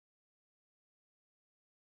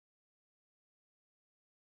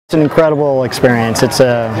It's an incredible experience. It's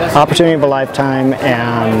an opportunity of a lifetime,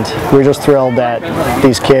 and we're just thrilled that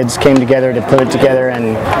these kids came together to put it together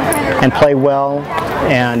and play well,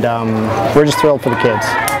 and we're just thrilled for the kids.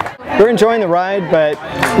 We're enjoying the ride, but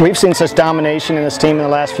we've seen such domination in this team in the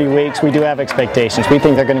last few weeks. We do have expectations. We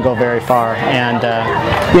think they're going to go very far, and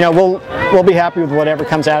you know, we'll be happy with whatever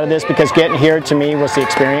comes out of this, because getting here to me was the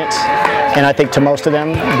experience, and I think to most of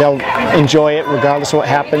them they'll enjoy it regardless of what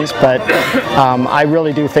happens. But I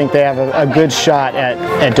really do think they have a good shot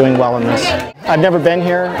at doing well in this. I've never been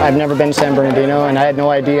here. I've never been to San Bernardino, and I had no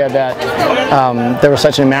idea that there was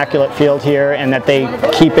such an immaculate field here, and that they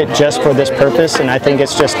keep it just for this purpose. And I think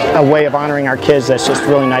it's just a way of honoring our kids that's just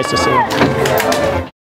really nice to see.